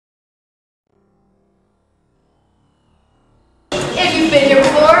you've been here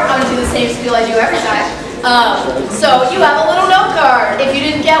before, I'm going to do the same spiel I do every time. So you have a little note card. If you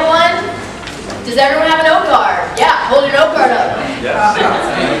didn't get one, does everyone have a note card? Yeah, hold your note card up. Yes.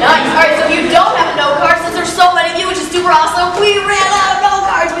 Nice. Alright, so if you don't have a note card, since there's so many of you, which is super awesome, we ran out of note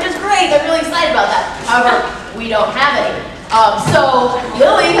cards, which is great. I'm really excited about that. However, we don't have any. So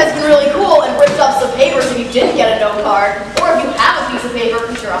Lily has been really cool and ripped up some papers if you didn't get a note card, or if you have a piece of paper,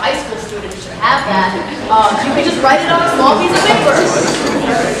 because you're a high school student, you should have that. You can just write it on a small piece of paper.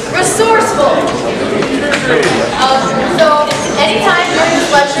 Resourceful. So anytime during this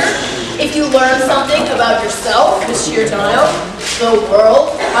lecture, if you learn something about yourself, Mrs.Giordano, the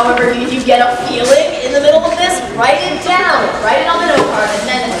world, however, if you get a feeling in the middle of this, write it down. Write it on the note card, and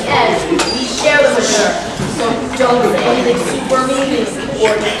then at the end, we share them with her. So don't say anything super mean,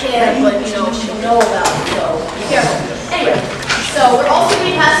 or you can, but you know about it, so be careful. Anyway, so we're also going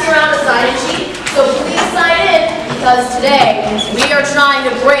to be passing around a sign-in sheet, so please sign in, because today we are trying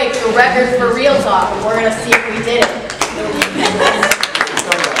to break the record for real talk, and we're going to see if we did it.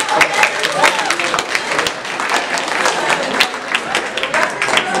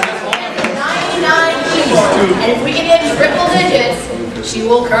 99 people, and if we can hit triple digits, she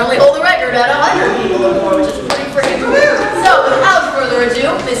will currently hold the record at 100 people or more, which is pretty freaking cool. So, without further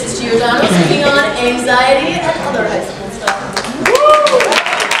ado, Mrs. Giordano speaking on anxiety and other high school stuff.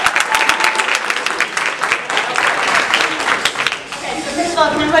 Okay, so first of all,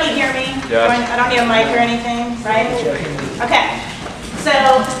 can everybody hear me? Yeah. I don't need a mic or anything, right? Okay. So,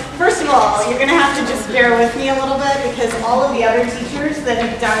 first of all, you're going to have to just bear with me a little bit because all of the other teachers that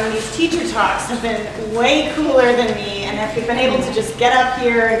have done these teacher talks have been way cooler than me and have been able to just get up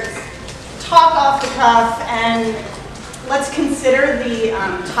here and just talk off the cuff, and let's consider the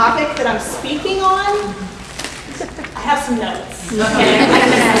topic that I'm speaking on. I have some notes. Okay.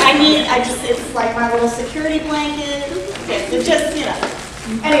 It's like my little security blanket. Okay, so just,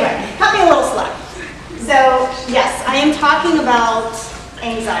 Anyway, cut me a little slack. So, yes, I am talking about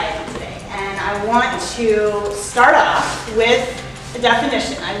anxiety today, and I want to start off with a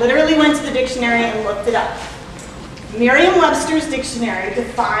definition. I literally went to the dictionary and looked it up. Merriam-Webster's dictionary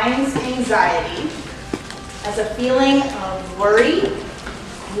defines anxiety as a feeling of worry,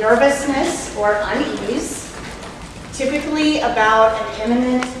 nervousness, or unease, typically about an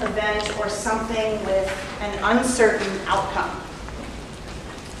imminent event or something with an uncertain outcome.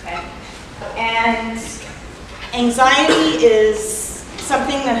 Okay? And anxiety is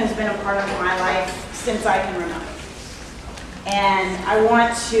something that has been a part of my life since I can remember. And I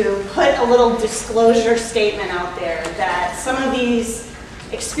want to put a little disclosure statement out there that some of these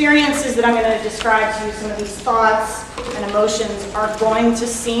experiences that I'm going to describe to you, some of these thoughts and emotions are going to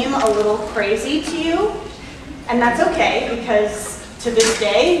seem a little crazy to you. And that's okay, because to this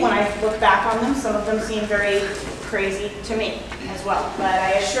day, when I look back on them, some of them seem very crazy to me as well. But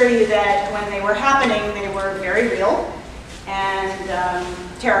I assure you that when they were happening, they were very real and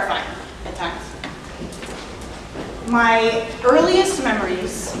terrifying at times. My earliest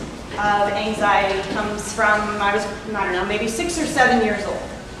memories of anxiety comes from, I don't know, maybe 6 or 7 years old.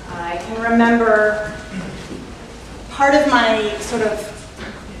 I can remember part of my sort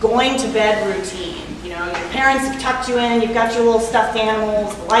of going to bed routine. Your parents have tucked you in, you've got your little stuffed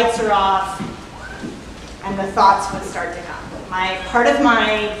animals, the lights are off, and the thoughts would start to come. Part of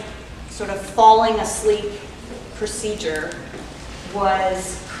my sort of falling asleep procedure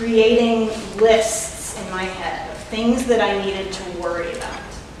was creating lists in my head of things that I needed to worry about.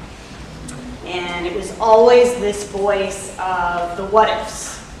 And it was always this voice of the what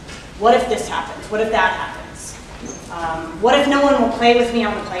ifs. What if this happens? What if that happens? What if no one will play with me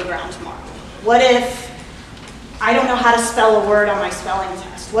on the playground tomorrow? What if I don't know how to spell a word on my spelling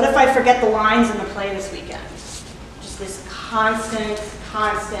test? What if I forget the lines in the play this weekend? Just this constant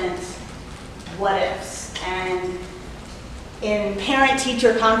what ifs. And in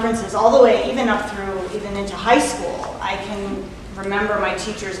parent-teacher conferences, all the way even up through, even into high school, I can remember my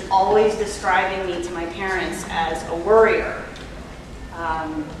teachers always describing me to my parents as a worrier.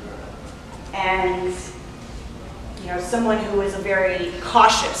 And someone who is a very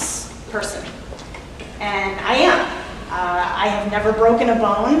cautious person. And I am. I have never broken a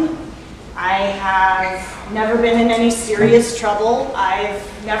bone. I have never been in any serious trouble. I've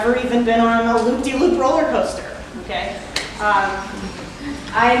never even been on a loop-de-loop roller coaster, okay?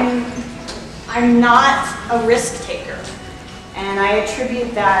 I'm not a risk taker. And I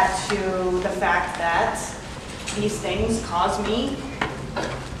attribute that to the fact that these things cause me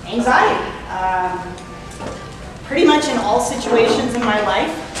anxiety. Pretty much in all situations in my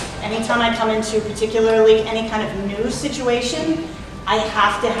life, anytime I come into particularly any kind of new situation, I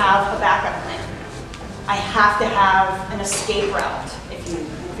have to have a backup plan. I have to have an escape route.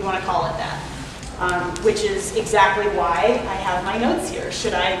 if you want to call it that. Which is exactly why I have my notes here.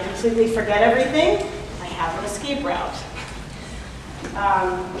 Should I completely forget everything? I have an escape route.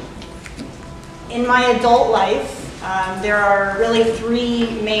 In my adult life, there are really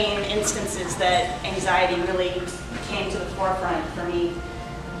three main instances that anxiety really came to the forefront for me.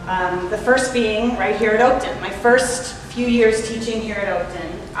 The first being right here at Oakton. My first few years teaching here at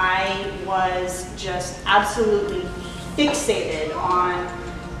Oakton, I was just absolutely fixated on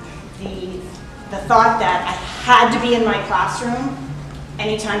the thought that I had to be in my classroom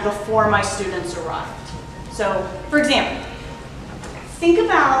anytime before my students arrived. So, for example, think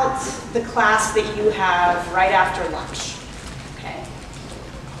about the class that you have right after lunch, okay?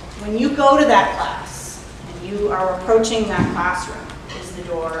 When you go to that class and you are approaching that classroom, is the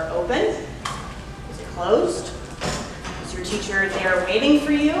door open? Is it closed? Is your teacher there waiting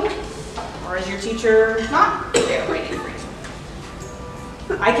for you? Or is your teacher not there waiting for you?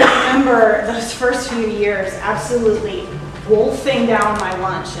 I can remember those first few years absolutely wolfing down my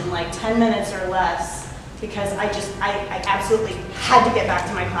lunch in like 10 minutes or less because I absolutely had to get back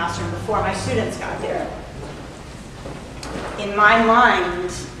to my classroom before my students got there. In my mind,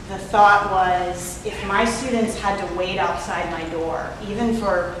 the thought was if my students had to wait outside my door, even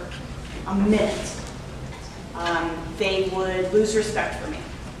for a minute, they would lose respect for me.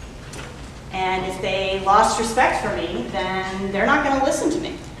 And if they lost respect for me, then they're not going to listen to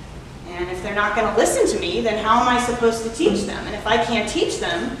me. And if they're not going to listen to me, then how am I supposed to teach them? And if I can't teach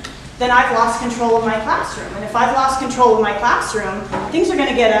them, then I've lost control of my classroom. And if I've lost control of my classroom, things are going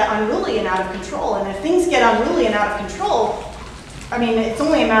to get unruly and out of control. And if things get unruly and out of control, I mean, it's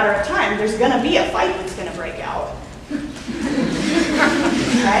only a matter of time. There's going to be a fight that's going to break out.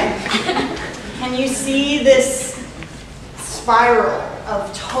 Right? Can you see this spiral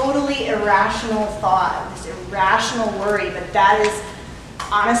of totally irrational thought, this irrational worry, but that is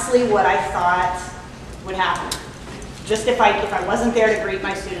honestly what I thought would happen. Just if I wasn't there to greet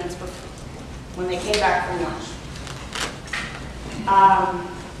my students when they came back from lunch.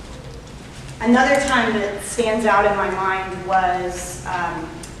 Another time that stands out in my mind was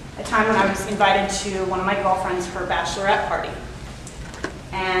a time when I was invited to one of my girlfriends' her bachelorette party.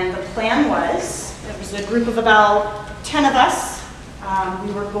 And the plan was, it was a group of about 10 of us.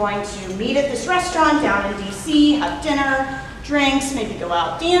 We were going to meet at this restaurant down in DC, have dinner, drinks, maybe go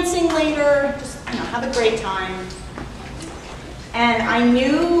out dancing later, just have a great time. And I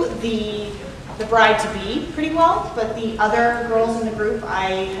knew the bride-to-be pretty well, but the other girls in the group,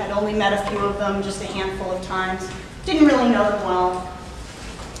 I had only met a few of them, just a handful of times. Didn't really know them well.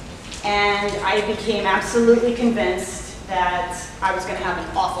 And I became absolutely convinced that I was going to have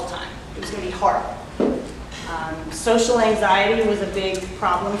an awful time. It was going to be horrible. Social anxiety was a big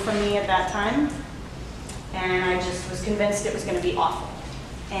problem for me at that time, and I just was convinced it was going to be awful.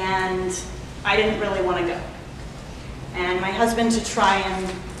 And I didn't really want to go. And my husband, to try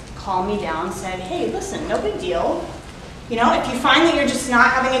and calm me down, said, hey, listen, no big deal. You know, if you find that you're just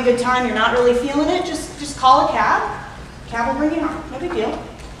not having a good time, you're not really feeling it, just call a cab. Cab will bring you home, no big deal.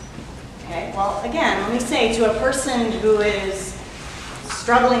 Okay, well, again, let me say, to a person who is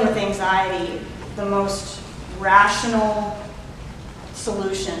struggling with anxiety, the most rational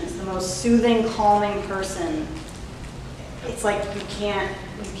solutions, the most soothing, calming person, it's like you can't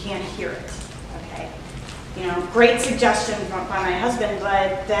hear it, okay? You know, great suggestion by my husband,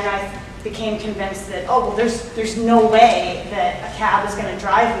 but then I became convinced that, oh, well, there's no way that a cab is going to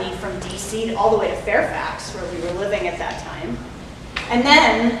drive me from DC all the way to Fairfax, where we were living at that time. And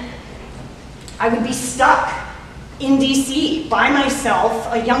then I would be stuck in DC by myself,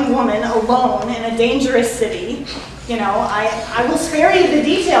 a young woman alone in a dangerous city. You know, I will spare you the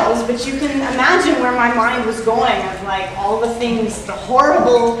details, but you can imagine where my mind was going of like all the things, the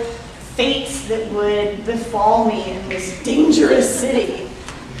horrible fates that would befall me in this dangerous city.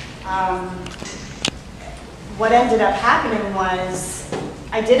 What ended up happening was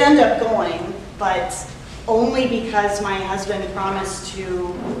I did end up going, but only because my husband promised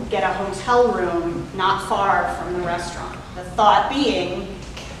to get a hotel room not far from the restaurant. The thought being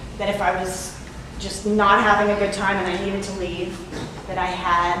that if I was just not having a good time and I needed to leave, that I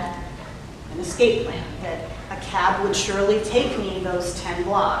had an escape plan, that a cab would surely take me those 10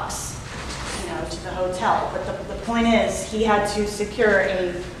 blocks, you know, to the hotel. But the point is, he had to secure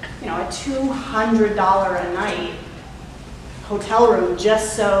a $200 a night hotel room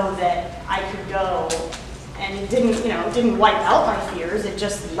just so that I could go. And it didn't wipe out my fears, it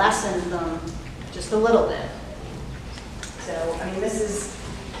just lessened them just a little bit. So, I mean, this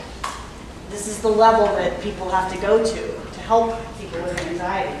is the level that people have to go to help people with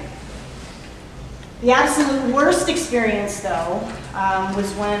anxiety. The absolute worst experience, though,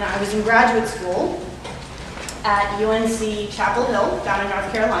 was when I was in graduate school at UNC Chapel Hill down in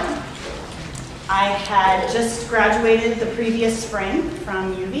North Carolina. I had just graduated the previous spring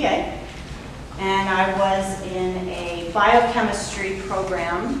from UVA, and I was in a biochemistry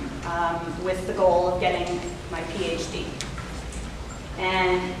program with the goal of getting my PhD.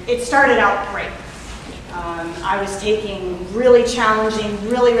 And it started out great. I was taking really challenging,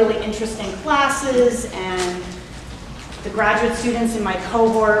 really interesting classes, and the graduate students in my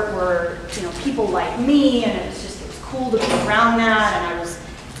cohort were, people like me, and it was cool to be around that. And I was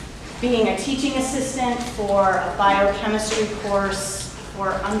being a teaching assistant for a biochemistry course for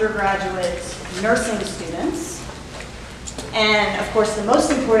undergraduate nursing students. And of course, the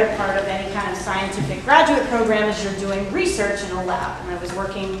most important part of any kind of scientific graduate program is you're doing research in a lab. And I was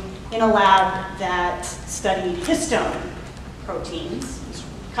working in a lab that studied histone proteins. It was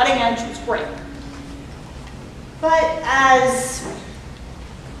cutting edge, it was great. But as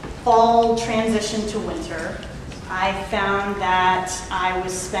fall transitioned to winter, I found that I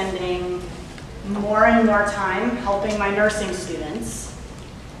was spending more and more time helping my nursing students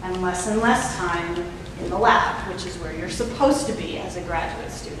and less time in the lab, which is where you're supposed to be as a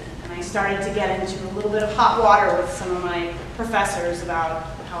graduate student. And I started to get into a little bit of hot water with some of my professors about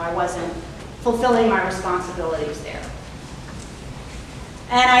how I wasn't fulfilling my responsibilities there.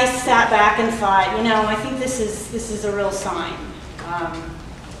 And I sat back and thought, I think this is a real sign.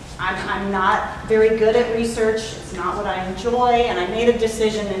 I'm not very good at research. It's not what I enjoy. And I made a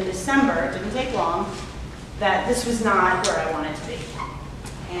decision in December, it didn't take long, that this was not where I wanted to be.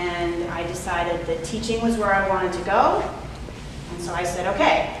 And I decided that teaching was where I wanted to go. And so I said,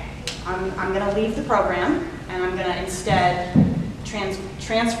 okay, I'm going to leave the program, and I'm going to instead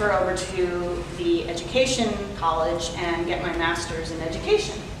transfer over to the education college and get my master's in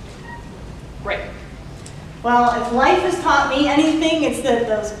education. Great. Well, if life has taught me anything, it's that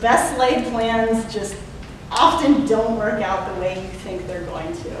those best laid plans just often don't work out the way you think they're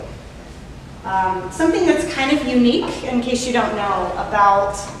going to. Something that's kind of unique, in case you don't know,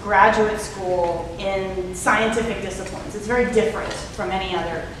 about graduate school in scientific disciplines. It's very different from any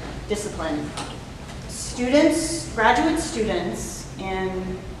other discipline. Graduate students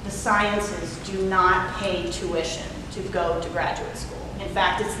in the sciences do not pay tuition to go to graduate school. In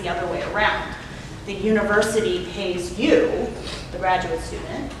fact, it's the other way around. The university pays you, the graduate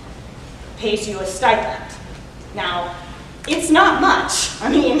student, pays you a stipend. Now, it's not much. I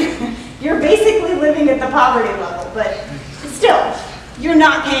mean, you're basically living at the poverty level, but still, you're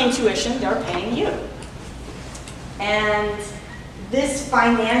not paying tuition, they're paying you. And this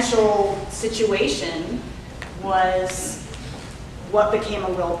financial situation was what became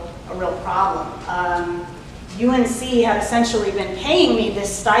a real problem. UNC had essentially been paying me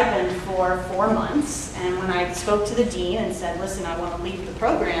this stipend for 4 months, and when I spoke to the dean and said, listen, I want to leave the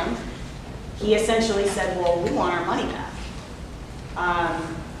program, he essentially said, well, we want our money back.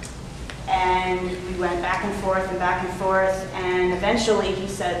 And we went back and forth, and eventually he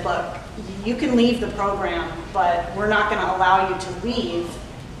said, look, you can leave the program, but we're not going to allow you to leave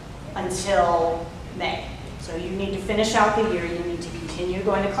until May. So you need to finish out the year, you need to continue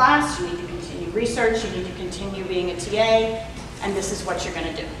going to class, you need to continue research, you need to continue being a TA, and this is what you're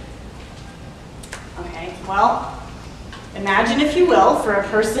going to do. Okay, well, imagine, if you will, for a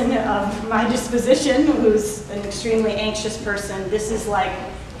person of my disposition who's an extremely anxious person, this is like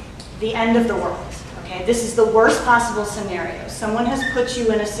the end of the world. Okay, this is the worst possible scenario. Someone has put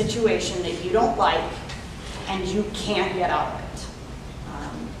you in a situation that you don't like, and you can't get out of it.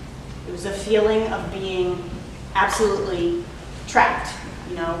 It was a feeling of being absolutely trapped.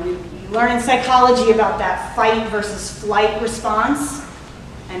 You learn in psychology about that fight versus flight response.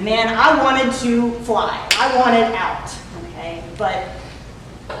 And man, I wanted to fly. I wanted out, okay? But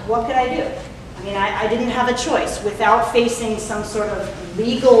what could I do? I mean, I didn't have a choice. Without facing some sort of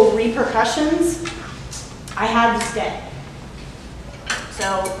legal repercussions, I had to stay.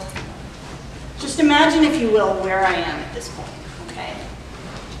 So just imagine, if you will, where I am at this point, okay?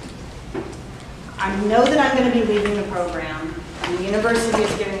 I know that I'm going to be leaving the program, and the university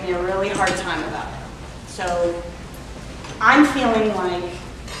is giving me a really hard time about it. So I'm feeling like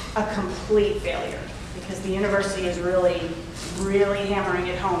a complete failure, because the university is really hammering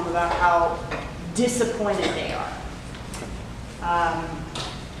it home about how disappointed they are.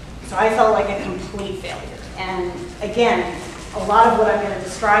 So I felt like a complete failure. And again, a lot of what I'm going to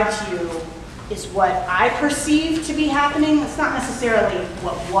describe to you is what I perceive to be happening. It's not necessarily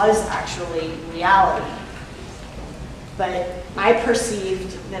what was actually reality. But I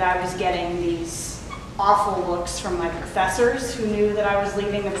perceived that I was getting these awful looks from my professors who knew that I was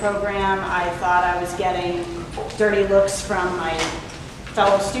leaving the program. I thought I was getting dirty looks from my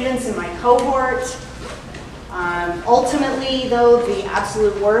fellow students in my cohort. Ultimately, though, the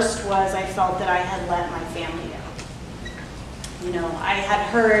absolute worst was I felt that I had let my family down. You know, I had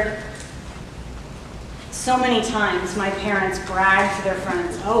heard so many times my parents brag to their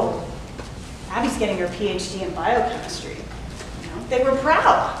friends, "Oh, Abby's getting her PhD in biochemistry." You know, they were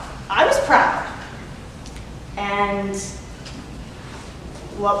proud. I was proud. And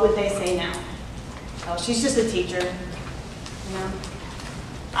what would they say now? Oh, she's just a teacher. You know,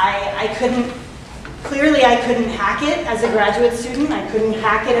 clearly I couldn't hack it as a graduate student. I couldn't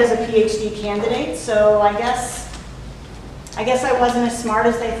hack it as a PhD candidate. So I guess I wasn't as smart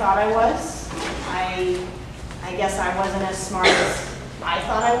as they thought I was. I guess I wasn't as smart as I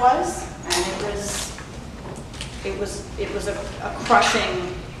thought I was, and it was a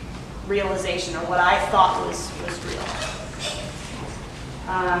crushing realization, or what I thought was real.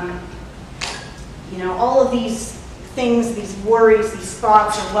 You know, all of these things, these worries, these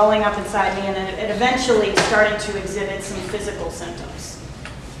thoughts are welling up inside me, and it eventually started to exhibit some physical symptoms.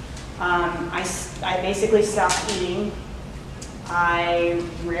 I basically stopped eating. I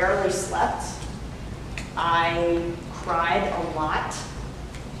rarely slept. I cried a lot.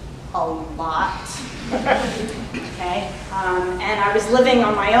 Okay, and I was living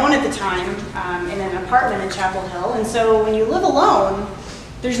on my own at the time in an apartment in Chapel Hill, and so when you live alone,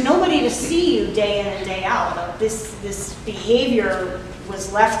 there's nobody to see you day in and day out. This behavior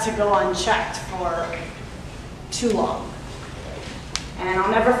was left to go unchecked for too long. And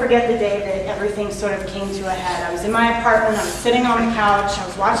I'll never forget the day that everything sort of came to a head. I was in my apartment, I was sitting on the couch, I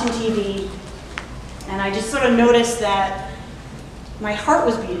was watching TV, and I just sort of noticed that my heart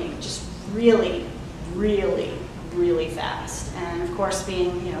was beating just really, really, really fast. And of course,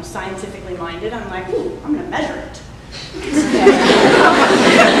 being, you know, scientifically minded, I'm like, ooh, I'm gonna measure it. I'm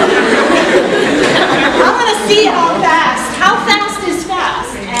gonna see how fast is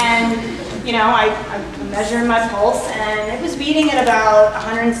fast. And, you know, I'm measuring my pulse, and it was beating at about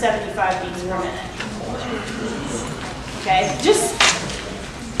 175 beats per minute. Okay, just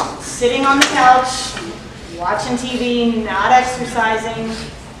sitting on the couch, watching TV, not exercising,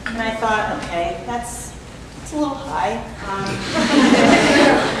 and I thought, okay, that's a little high.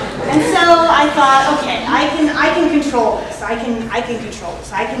 And so I thought, okay, I can control this. I can control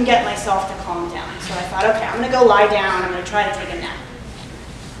this. I can get myself to calm down. So I thought, okay, I'm gonna go lie down. I'm gonna try to take a nap.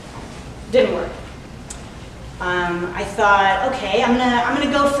 Didn't work. I thought, okay, I'm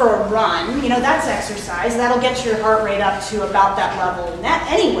gonna go for a run. You know, that's exercise. That'll get your heart rate up to about that level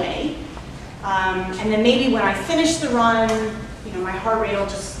anyway. And then maybe when I finish the run, you know, my heart rate will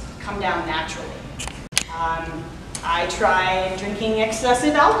just come down naturally. I tried drinking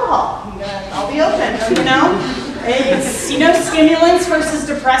excessive alcohol. I'll be open, you know? It's, you know, stimulants versus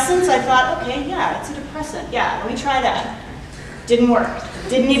depressants. I thought, okay, yeah, it's a depressant. Yeah, let me try that. Didn't work.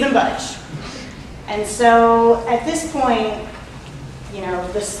 Didn't even budge. And so at this point, you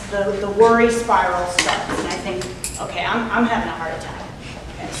know, the worry spiral starts. And I think, okay, I'm having a heart attack.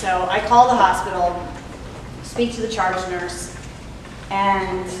 Okay, so I call the hospital, speak to the charge nurse,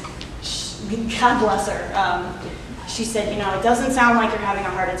 and God bless her. She said, you know, it doesn't sound like you're having a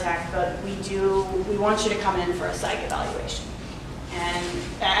heart attack, but we want you to come in for a psych evaluation. And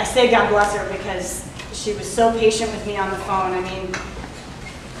I say God bless her because she was so patient with me on the phone. I mean,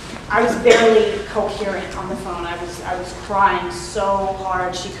 I was barely coherent on the phone. I was crying so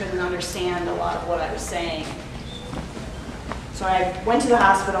hard she couldn't understand a lot of what I was saying. So I went to the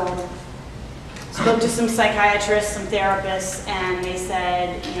hospital, spoke to some psychiatrists, some therapists, and they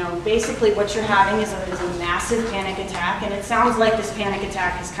said, you know, basically what you're having is a massive panic attack, and it sounds like this panic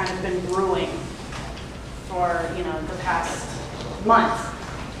attack has kind of been brewing for, you know, the past month.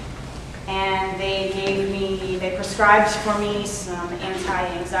 And they prescribed for me some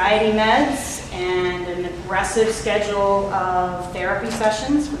anti-anxiety meds and an aggressive schedule of therapy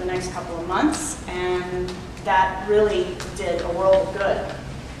sessions for the next couple of months, and that really did a world of good.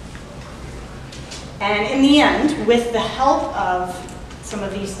 And in the end, with the help of some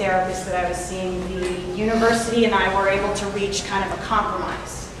of these therapists that I was seeing, the university and I were able to reach kind of a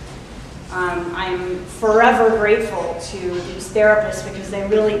compromise. I'm forever grateful to these therapists because they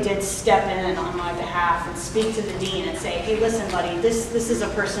really did step in on my behalf and speak to the dean and say, hey, listen, buddy, this is a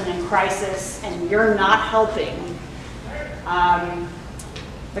person in crisis and you're not helping.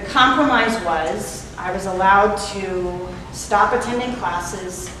 The compromise was I was allowed to stop attending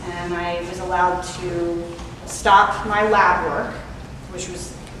classes, and I was allowed to stop my lab work, which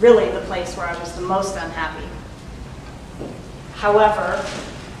was really the place where I was the most unhappy. However,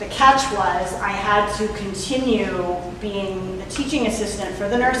 The catch was I had to continue being the teaching assistant for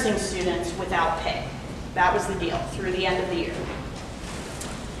the nursing students without pay. That was the deal through the end of the year.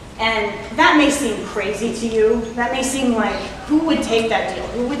 And that may seem crazy to you. That may seem like, who would take that deal?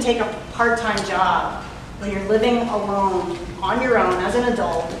 Who would take a part-time job when you're living alone, on your own as an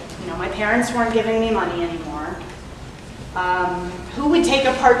adult? You know, my parents weren't giving me money anymore. Who would take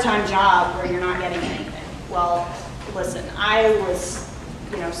a part-time job where you're not getting anything? Well, listen, I was,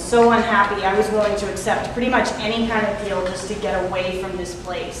 so unhappy. I was willing to accept pretty much any kind of deal just to get away from this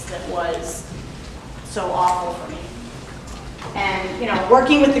place that was so awful for me. And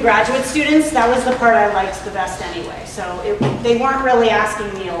working with the graduate students, that was the part I liked the best anyway. So they weren't really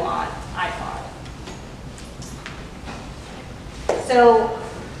asking me a lot, I thought. So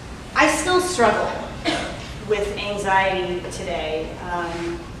I still struggle with anxiety today.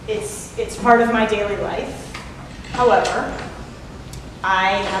 It's part of my daily life. However,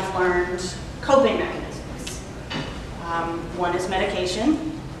 I have learned coping mechanisms. One is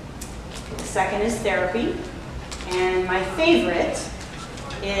medication. The second is therapy. And my favorite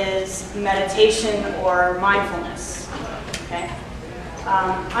is meditation or mindfulness. Okay?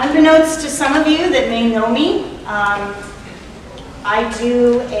 Unbeknownst to some of you that may know me, I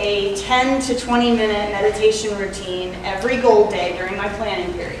do a 10 to 20 minute meditation routine every goal day during my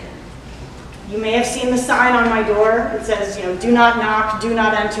planning period. You may have seen the sign on my door that says, do not knock, do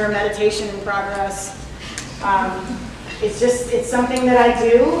not enter, meditation in progress. It's something that I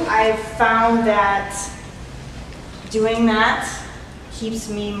do. I've found that doing that keeps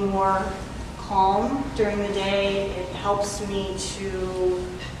me more calm during the day. It helps me to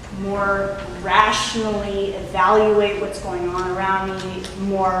more rationally evaluate what's going on around me,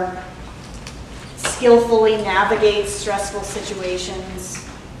 more skillfully navigate stressful situations.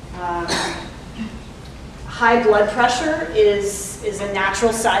 High blood pressure is a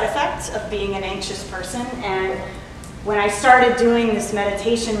natural side effect of being an anxious person, and when I started doing this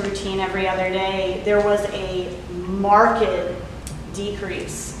meditation routine every other day, there was a marked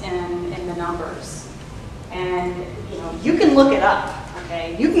decrease in the numbers. And you can look it up,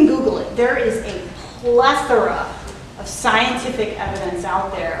 okay? You can Google it. There is a plethora of scientific evidence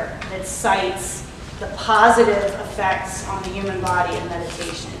out there that cites the positive effects on the human body of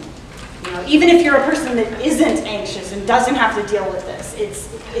meditation. Even if you're a person that isn't anxious and doesn't have to deal with this,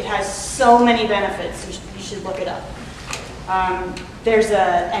 it has so many benefits. You should look it up. There's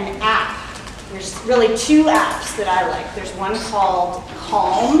an app. There's really two apps that I like. There's one called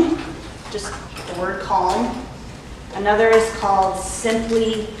Calm, just the word calm. Another is called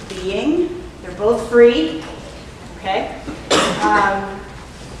Simply Being. They're both free, okay?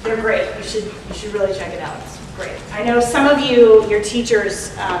 They're great. You should really check it out. It's great. I know some of you, your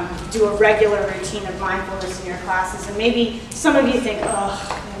teachers, do a regular routine of mindfulness in your classes, and maybe some of you think,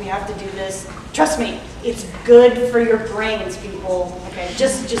 oh, we have to do this. Trust me, it's good for your brains, people. Okay,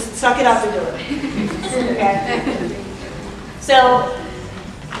 just suck it up and do it. Okay. So,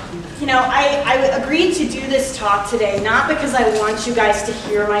 I agreed to do this talk today not because I want you guys to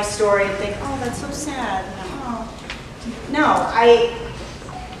hear my story and think, oh, that's so sad. No, I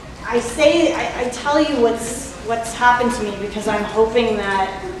tell you what's happened to me because I'm hoping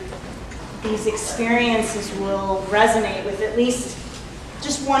that these experiences will resonate with at least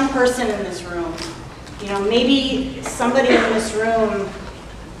just one person in this room. Maybe somebody in this room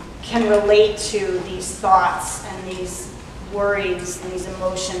can relate to these thoughts and these worries and these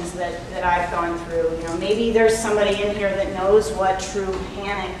emotions that I've gone through. Maybe there's somebody in here that knows what true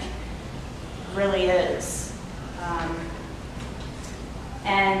panic really is.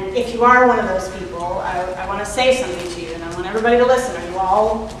 And if you are one of those people, I want to say something to you, and I want everybody to listen. Are you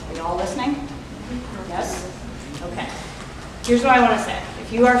all listening? Yes? Okay. Here's what I want to say.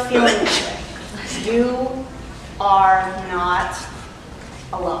 If you are feeling this way, you are not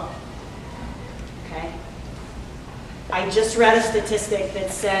alone. Okay? I just read a statistic that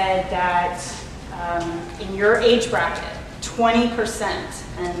said that in your age bracket,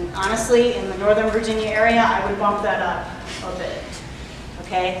 20%, and honestly, in the Northern Virginia area, I would bump that up a bit.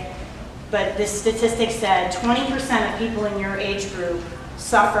 Okay? But this statistic said 20% of people in your age group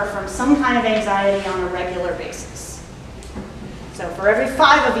suffer from some kind of anxiety on a regular basis. So for every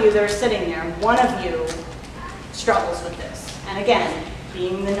 5 of you that are sitting there, 1 of you struggles with this. And again,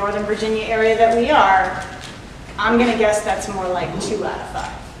 being the Northern Virginia area that we are, I'm going to guess that's more like 2 out of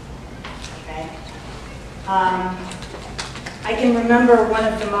 5. Okay? I can remember one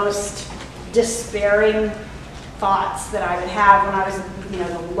of the most despairing thoughts that I would have when I was,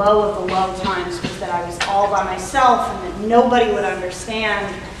 the low of the low times was that I was all by myself and that nobody would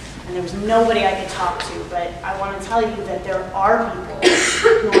understand and there was nobody I could talk to, but I want to tell you that there are people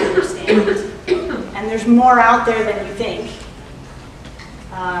who understand, and there's more out there than you think.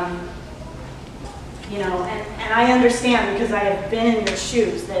 You know, and I understand because I have been in your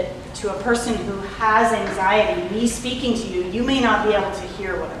shoes that to a person who has anxiety, me speaking to you, you may not be able to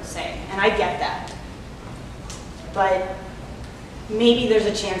hear what I'm saying, and I get that. But maybe there's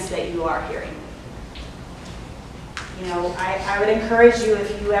a chance that you are hearing. You know, I would encourage you,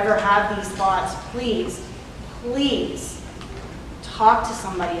 if you ever have these thoughts, please, please talk to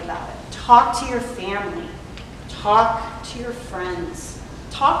somebody about it. Talk to your family. Talk to your friends.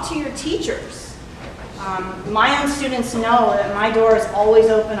 Talk to your teachers. My own students know that my door is always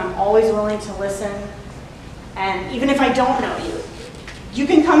open. I'm always willing to listen. And even if I don't know you, you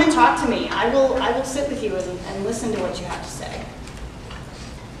can come and talk to me. I will sit with you and listen to what you have to say.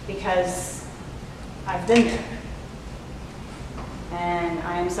 Because I've been there. And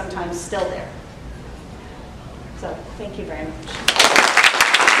I am sometimes still there. So thank you very much.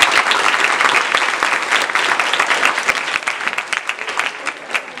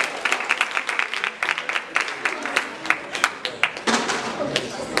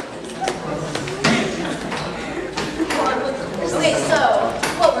 Okay, so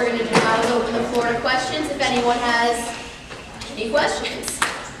what we're going to do now is open the floor to questions if anyone has any questions.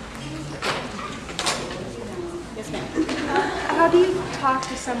 Yes, ma'am. How do you talk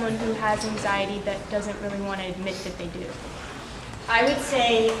to someone who has anxiety that doesn't really want to admit that they do? I would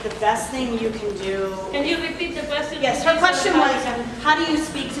say the best thing you can do... Can you repeat the question? Yes, her question was, how do you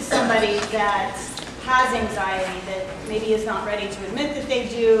speak to somebody that has anxiety that maybe is not ready to admit that they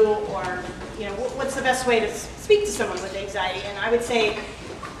do, or, you know, what's the best way to speak to someone with anxiety? And I would say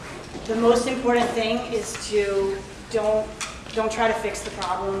the most important thing is to don't try to fix the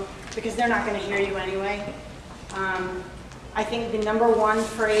problem, because they're not going to hear you anyway. I think the #1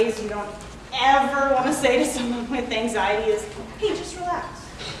 phrase you don't ever want to say to someone with anxiety is, hey, just relax.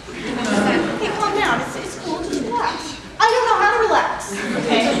 Hey, calm down. It's cool. Just relax. I don't know how to relax.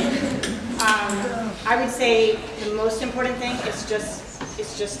 Okay. I would say the most important thing is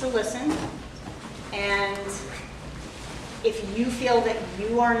just to listen. And if you feel that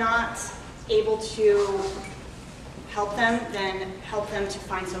you are not able to help them, then help them to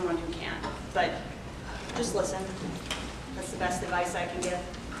find someone who can. But just listen. That's the best advice I can give.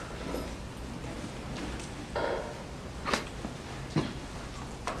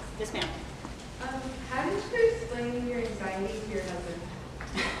 Yes, ma'am. How did you explain your anxiety to your husband?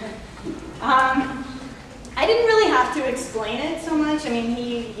 I didn't really have to explain it so much. I mean,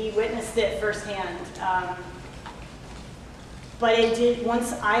 he witnessed it firsthand. But it did,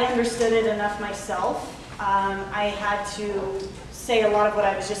 once I understood it enough myself, I had to say a lot of what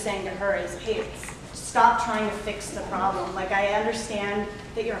I was just saying to her is, hey, stop trying to fix the problem. Like, I understand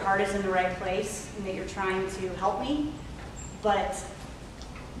that your heart is in the right place and that you're trying to help me, but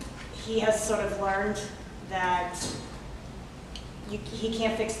he has sort of learned that he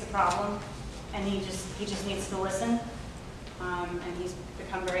can't fix the problem, and he just needs to listen, and he's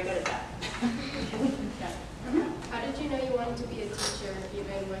become very good at that. Yeah. How did you know you wanted to be a teacher,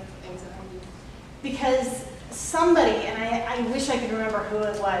 even with anxiety? Because somebody, and I wish I could remember who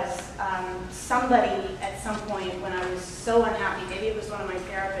it was, somebody at some point when I was so unhappy, maybe it was one of my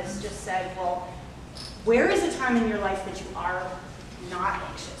therapists, just said, well, where is a time in your life that you are not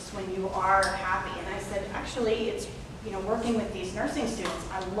anxious, when you are happy? And I said, actually, it's, you know, working with these nursing students.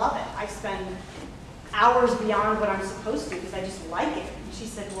 I love it. I spend hours beyond what I'm supposed to because I just like it. And she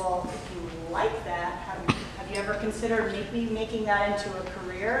said, well, if you like that, have you ever considered maybe making that into a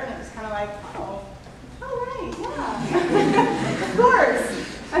career? And it was kind of like, oh, right, yeah, of course.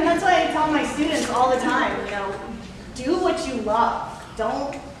 And that's why I tell my students all the time, you know, do what you love.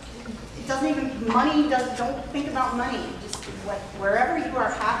 Don't think about money. Just wherever you are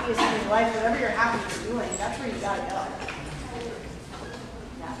happiest in your life, whatever you're happiest doing, that's where you gotta go.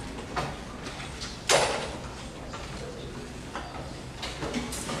 Yeah.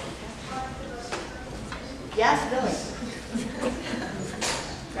 Yes, Billy.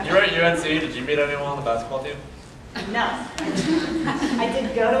 You were at UNC. Did you meet anyone on the basketball team? No. I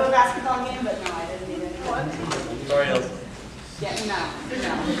did go to a basketball game, but no, I didn't meet anyone. Sorry, else. Yeah, no.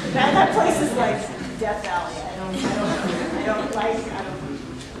 That place is like Death Valley. I don't like.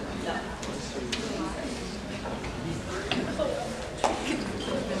 No.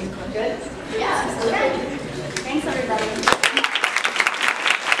 Good? Yeah, Okay. Thanks, everybody.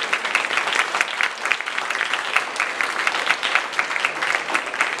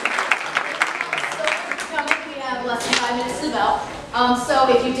 Less than 5 minutes to the bell. So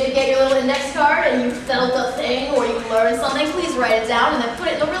if you did get your little index card and you felt a thing or you learned something, please write it down and then put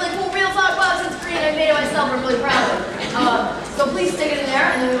it in a really cool and I made it myself. I'm really proud of it. So please stick it in there,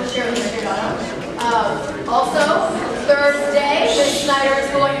 and then we will share with Mrs. Giordano. Also, Thursday, Ms. Snyder is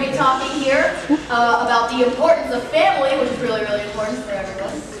going to be talking here about the importance of family, which is really, really important for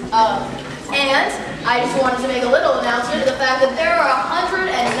everyone. And I just wanted to make a little announcement of the fact that there are 109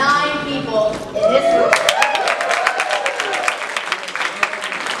 people in this room.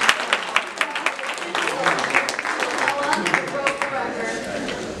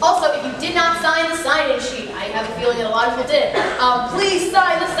 Also, if you did not sign the sign-in sheet, I have a feeling that a lot of people did. Please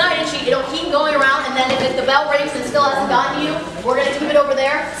sign the sign-in sheet. It'll keep going around, and then if the bell rings and it still hasn't gotten to you, we're going to keep it over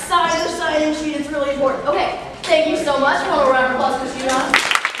there. Sign the sign-in sheet. It's really important. Okay, thank you so much. One more round of applause for Mrs.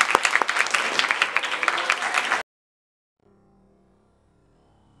 Giordano.